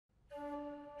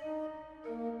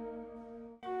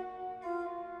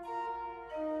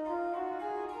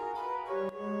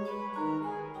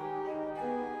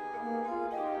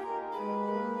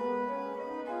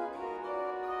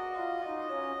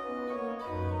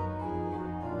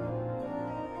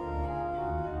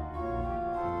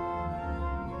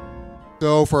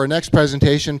So for our next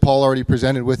presentation, Paul already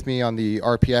presented with me on the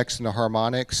RPX and the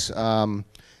harmonics. And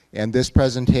this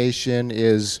presentation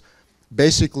is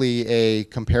basically a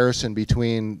comparison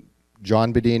between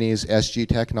John Bedini's SG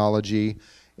technology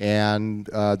and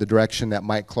the direction that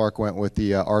Mike Clark went with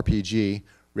the RPG,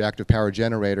 reactive power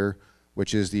generator,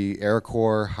 which is the air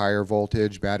core, higher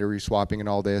voltage, battery swapping and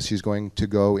all this. He's going to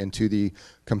go into the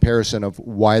comparison of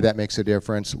why that makes a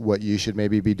difference, what you should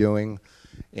maybe be doing.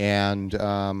 And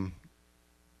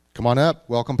come on up.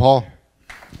 Welcome, Paul.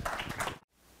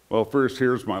 Well, first,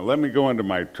 let me go into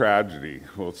my tragedy.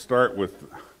 We'll start with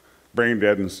brain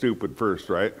dead and stupid first,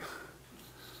 right?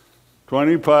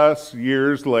 20 plus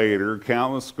years later,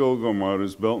 countless Go-Go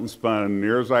motors built and spun,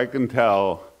 near as I can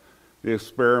tell, the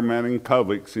experimenting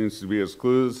public seems to be as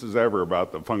clueless as ever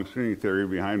about the functioning theory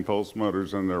behind pulse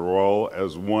motors and their role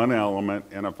as one element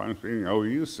in a functioning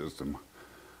OU system.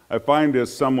 I find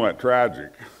this somewhat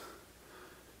tragic,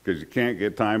 because you can't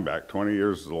get time back. 20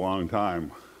 years is a long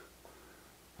time.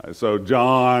 So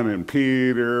John and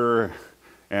Peter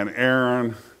and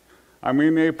Aaron, I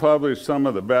mean, they published some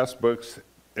of the best books.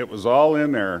 It was all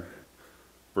in there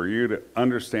for you to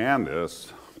understand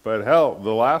this. But hell,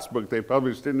 the last book they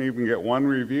published didn't even get one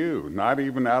review, not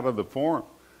even out of the forum.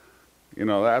 You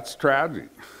know, that's tragic.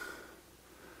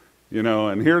 You know,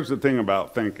 and here's the thing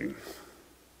about thinking.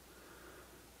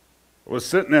 I was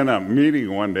sitting in a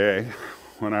meeting one day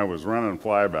when I was running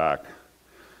flyback,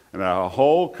 and a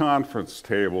whole conference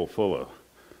table full of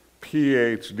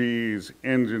PhDs,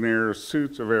 engineers,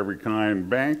 suits of every kind,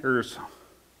 bankers,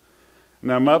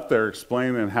 and I'm up there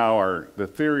explaining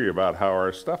the theory about how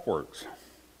our stuff works.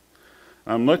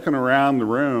 I'm looking around the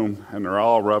room, and they're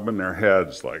all rubbing their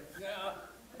heads like,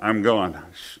 I'm going,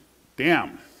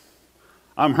 damn,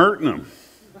 I'm hurting them.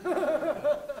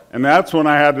 And that's when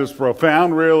I had this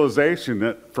profound realization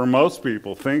that for most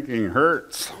people, thinking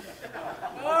hurts.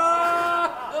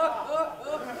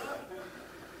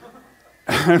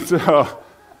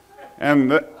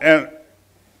 and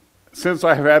since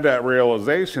I've had that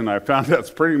realization, I found that's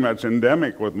pretty much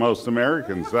endemic with most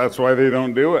Americans. That's why they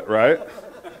don't do it, right?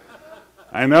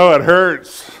 I know it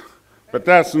hurts, but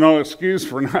that's no excuse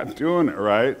for not doing it,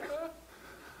 right?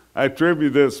 I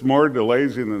attribute this more to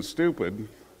lazy than stupid,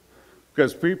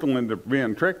 because people end up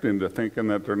being tricked into thinking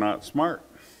that they're not smart.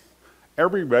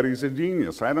 Everybody's a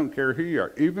genius. I don't care who you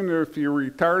are. Even if you're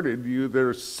retarded,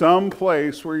 there's some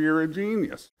place where you're a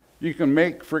genius. You can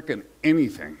make frickin'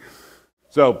 anything.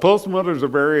 So pulse motors are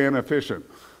very inefficient.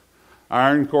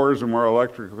 Iron cores are more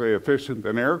electrically efficient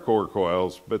than air core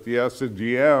coils, but the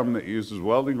SGM that uses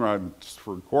welding rods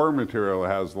for core material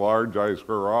has large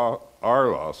I-square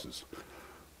R losses.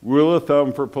 Rule of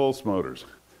thumb for pulse motors.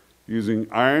 Using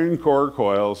iron core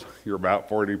coils, you're about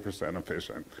 40%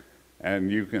 efficient.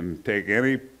 And you can take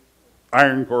any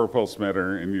iron core pulse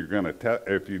meter and you're going to,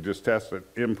 if you just test it,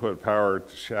 input power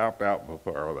to shaft output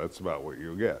power, that's about what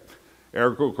you'll get.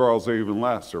 Air core coils are even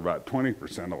less, they're about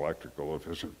 20% electrical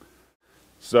efficient.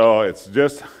 So it's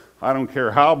just, I don't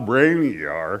care how brainy you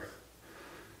are,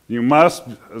 you must,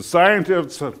 a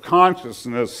scientist of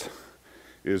consciousness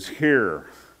is here.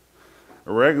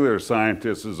 A regular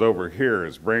scientist is over here,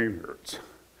 his brain hurts.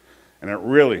 And it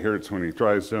really hurts when he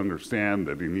tries to understand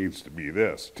that he needs to be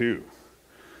this too.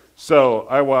 So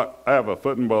I have a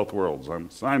foot in both worlds. I'm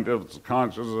a scientist of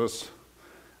consciousness,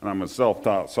 and I'm a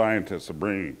self-taught scientist of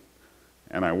brain.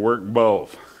 And I work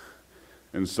both.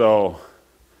 And so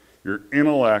your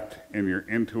intellect and your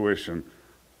intuition,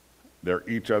 they're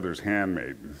each other's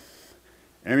handmaiden.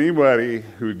 Anybody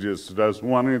who just does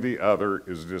one or the other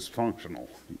is dysfunctional.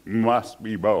 You must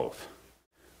be both.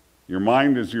 Your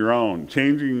mind is your own.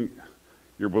 Changing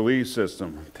your belief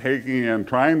system, taking in,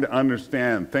 trying to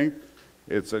understand, think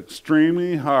it's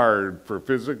extremely hard for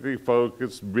physically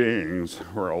focused beings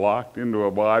who are locked into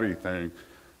a body thing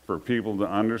for people to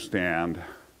understand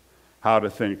how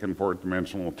to think in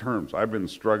fourth-dimensional terms. I've been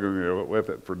struggling with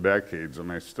it for decades,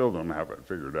 and I still don't have it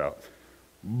figured out.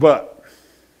 But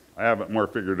I have it more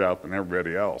figured out than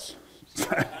everybody else.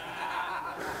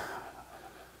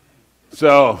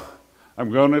 So I'm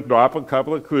going to drop a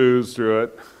couple of clues through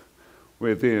it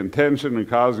with the intention of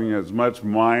causing as much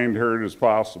mind hurt as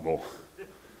possible.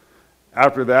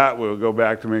 After that, we'll go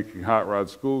back to making hot rod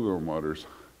schoolgirl motors.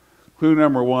 Clue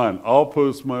number one, all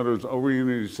pulse motors over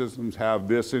unity systems have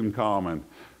this in common.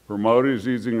 For motors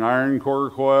using iron core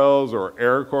coils or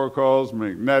air core coils,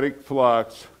 magnetic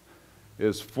flux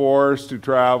is forced to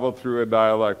travel through a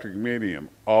dielectric medium,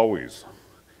 always.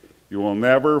 You will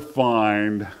never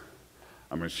find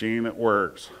a machine that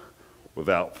works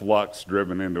without flux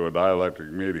driven into a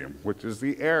dielectric medium, which is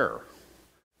the air.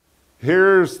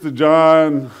 Here's the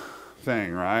John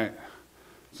thing, right?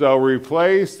 So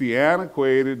replace the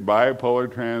antiquated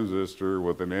bipolar transistor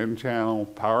with an N-channel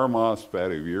power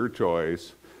MOSFET of your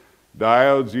choice.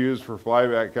 Diodes used for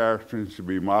flyback capacitors should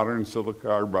be modern silicon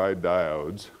carbide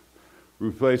diodes.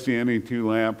 Replace the NE2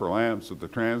 lamp or lamps with the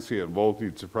transient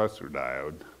voltage suppressor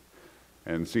diode.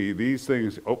 And see, these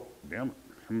things, oh, damn it,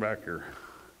 come back here.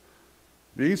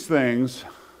 These things,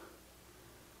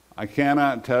 I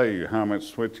cannot tell you how much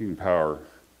switching power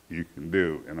you can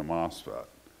do in a MOSFET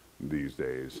these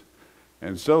days.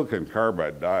 And silicon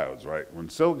carbide diodes, right? When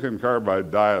silicon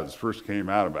carbide diodes first came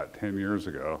out about 10 years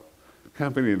ago, the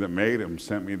company that made them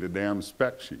sent me the damn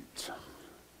spec sheets.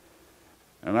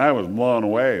 And I was blown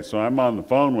away, so I'm on the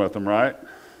phone with them, right?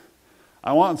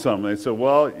 I want some. They said,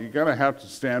 well, you're gonna have to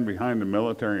stand behind the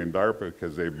military and DARPA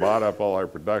because they bought up all our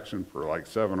production for like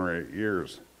 7 or 8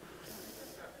 years.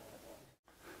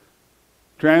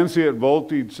 Transient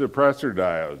voltage suppressor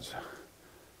diodes.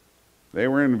 They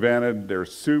were invented, they're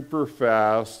super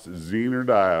fast Zener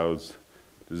diodes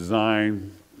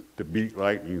designed to beat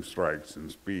lightning strikes in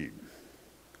speed.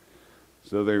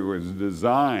 So they was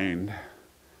designed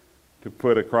to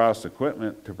put across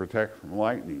equipment to protect from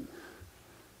lightning.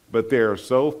 But they are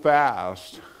so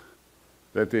fast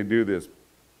that they do this,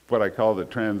 what I call the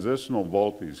transitional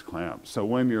voltage clamp. So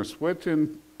when you're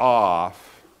switching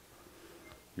off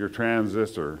your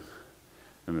transistor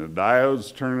and the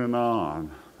diode's turning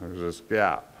on, there's this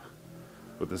gap.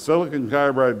 With the silicon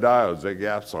carbide diodes, that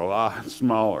gap's a lot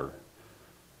smaller.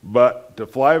 But the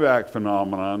flyback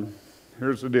phenomenon,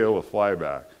 here's the deal with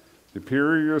flyback. The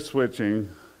purer you're switching,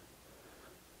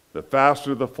 the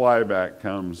faster the flyback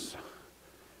comes.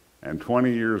 And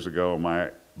 20 years ago, my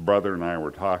brother and I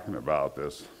were talking about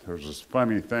this. There's this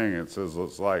funny thing. It says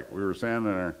it's like, we were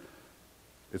standing there,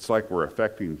 it's like we're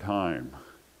affecting time.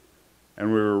 And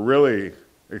we were really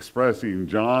expressing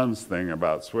John's thing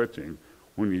about switching.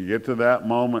 When you get to that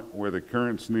moment where the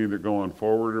current's neither going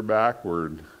forward or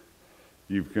backward,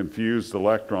 you've confused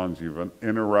electrons, you've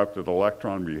interrupted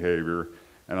electron behavior.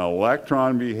 And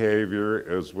electron behavior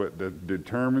is what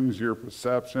determines your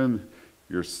perception,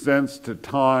 your sense to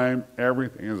time.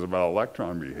 Everything is about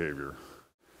electron behavior.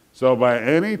 So by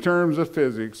any terms of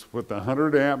physics, with the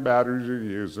 100 amp batteries you're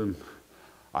using,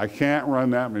 I can't run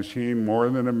that machine more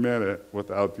than a minute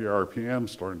without the RPM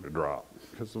starting to drop,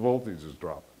 because the voltage is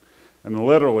dropping. And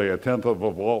literally a tenth of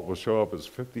a volt will show up as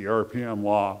 50 RPM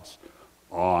loss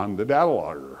on the data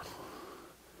logger.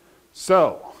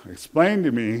 So, explain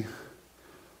to me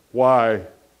why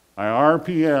I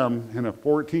RPM in a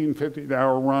 14,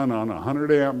 15-hour run on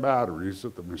 100 amp batteries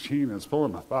that the machine is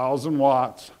pulling 1,000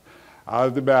 watts out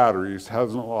of the batteries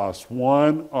hasn't lost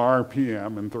 1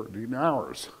 RPM in 13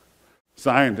 hours.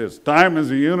 Scientists, time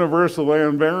is a universal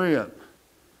invariant.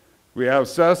 We have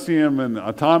cesium and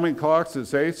atomic clocks that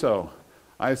say so.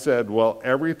 I said, well,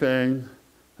 everything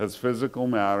that's physical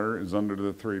matter is under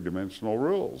the 3-dimensional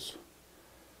rules.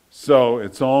 So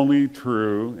it's only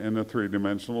true in the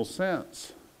 3-dimensional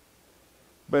sense.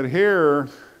 But here,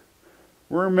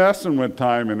 we're messing with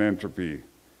time and entropy.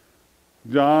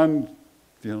 John,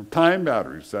 time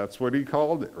batteries, that's what he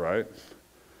called it, right?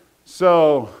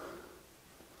 So,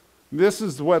 this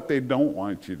is what they don't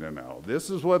want you to know. This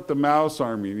is what the mouse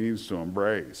army needs to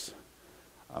embrace.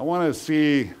 I want to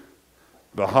see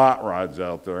the hot rods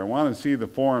out there. I want to see the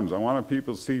forums. I want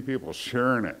to see people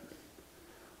sharing it.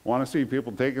 I want to see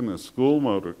people taking the school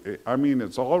motor. I mean,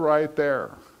 it's all right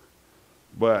there.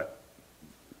 But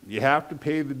you have to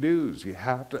pay the dues. You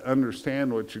have to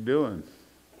understand what you're doing.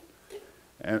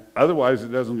 And otherwise, it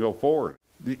doesn't go forward.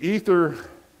 The ether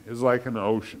is like an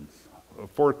ocean, a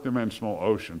 4th-dimensional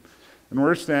ocean. And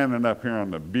we're standing up here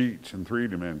on the beach in 3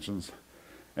 dimensions,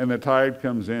 and the tide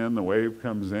comes in, the wave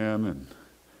comes in, and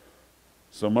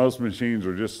so most machines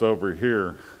are just over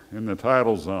here in the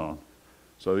tidal zone.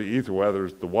 So the ether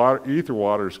water's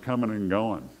ether coming and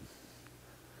going.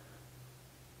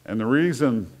 And the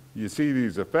reason you see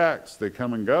these effects, they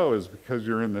come and go, is because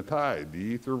you're in the tide.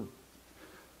 The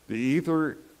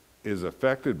ether is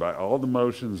affected by all the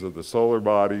motions of the solar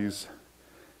bodies,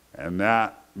 and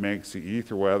that makes the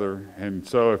ether weather. And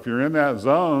so if you're in that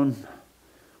zone,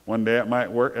 one day it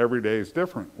might work, every day is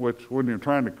different, which when you're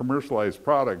trying to commercialize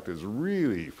product is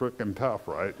really frickin' tough,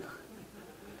 right?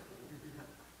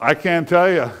 I can't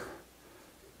tell you.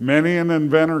 Many an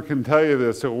inventor can tell you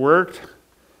this. It worked.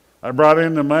 I brought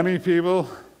in the money, people,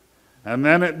 and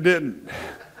then it didn't.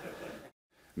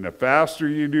 And the faster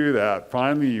you do that,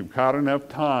 finally you've caught enough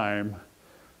time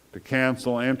to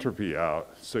cancel entropy out.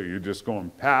 So you're just going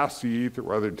past the ether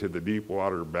weather to the deep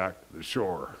water back to the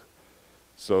shore.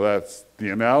 So that's the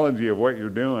analogy of what you're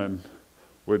doing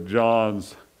with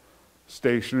John's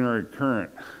stationary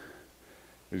current.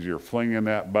 is you're flinging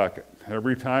that bucket.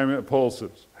 Every time it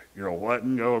pulses, you're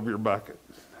letting go of your bucket.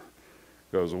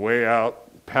 Goes way out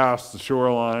past the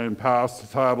shoreline, past the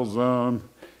tidal zone,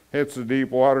 hits the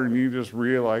deep water, and you just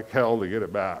reel like hell to get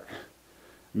it back.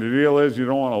 And the deal is you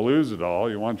don't want to lose it all.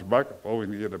 You want your bucket full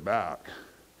when you get it back.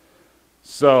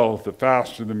 So the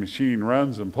faster the machine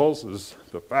runs and pulses,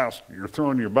 the faster you're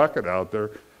throwing your bucket out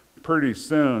there. Pretty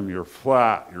soon you're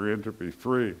flat, you're entropy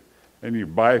free, and you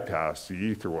bypass the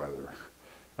ether weather.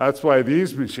 That's why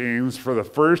these machines, for the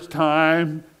first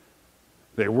time,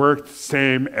 they work the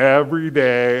same every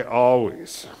day,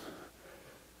 always.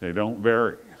 They don't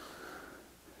vary.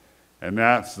 And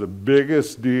that's the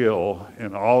biggest deal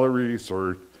in all the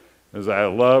research, is I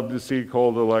love to see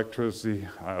cold electricity.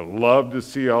 I love to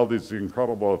see all these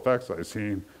incredible effects I've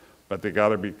seen, but they got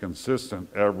to be consistent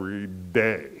every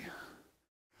day.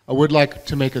 I would like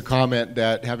to make a comment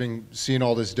that, having seen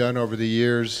all this done over the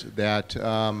years, that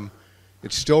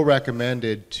it's still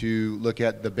recommended to look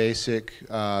at the basic,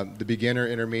 the beginner,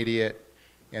 intermediate,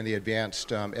 and the advanced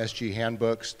SG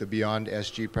handbooks, the Beyond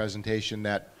SG presentation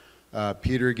that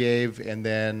Peter gave, and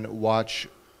then watch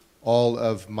all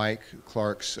of Mike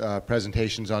Clark's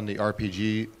presentations on the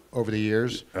RPG over the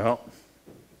years. Yeah.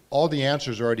 All the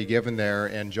answers are already given there,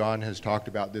 and John has talked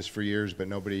about this for years, but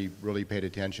nobody really paid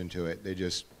attention to it. They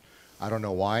just, I don't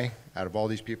know why, out of all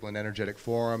these people in Energetic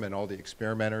Forum and all the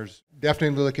experimenters.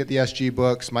 Definitely look at the SG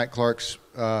books, Mike Clark's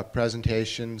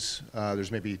presentations. There's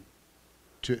maybe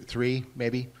three,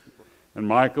 maybe. And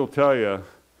Mike will tell you,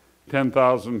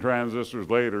 10,000 transistors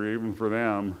later, even for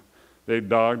them, they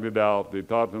dogged it out. They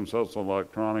taught themselves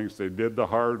electronics. They did the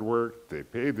hard work. They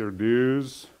paid their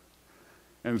dues.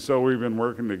 And so we've been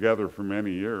working together for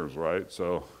many years, right?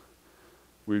 So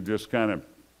we just kind of,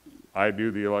 I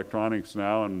do the electronics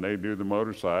now and they do the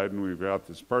motor side, and we've got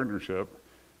this partnership.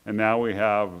 And now we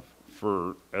have,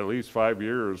 for at least 5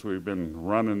 years, we've been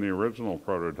running the original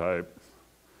prototype.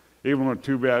 Even with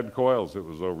 2 bad coils, it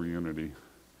was over Unity.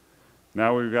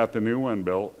 Now we've got the new one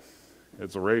built.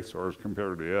 It's a racehorse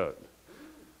compared to it.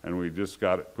 And we just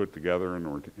got it put together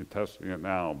and we're testing it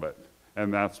now.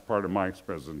 And that's part of Mike's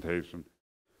presentation.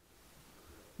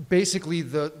 Basically,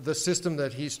 the system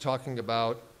that he's talking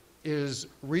about is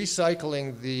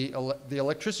recycling the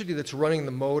electricity that's running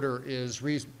the motor is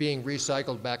being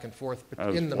recycled back and forth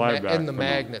in the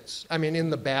magnets. I mean, in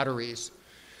the batteries.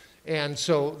 And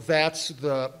so that's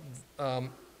the,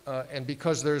 and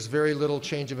because there's very little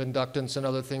change of inductance and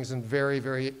other things, and very,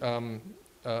 very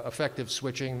effective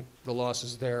switching, the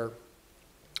losses there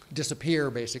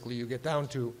disappear, basically. You get down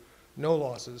to no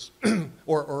losses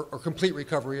or complete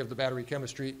recovery of the battery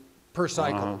chemistry per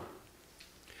cycle.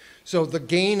 So the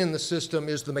gain in the system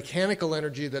is the mechanical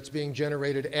energy that's being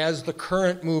generated as the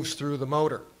current moves through the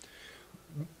motor.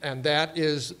 And that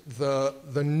is the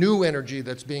new energy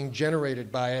that's being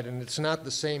generated by it, and it's not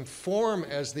the same form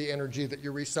as the energy that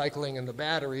you're recycling in the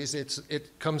batteries.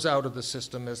 It comes out of the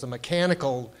system as a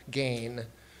mechanical gain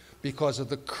because of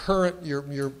the current,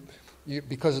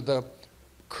 because of the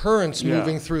currents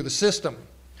moving through the system.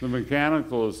 The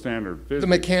mechanical is standard physics. The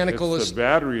mechanical it's is the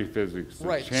battery physics that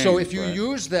right. change, So if you right?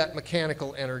 use that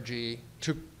mechanical energy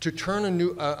to turn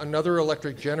another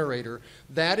electric generator,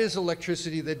 that is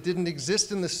electricity that didn't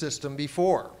exist in the system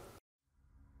before.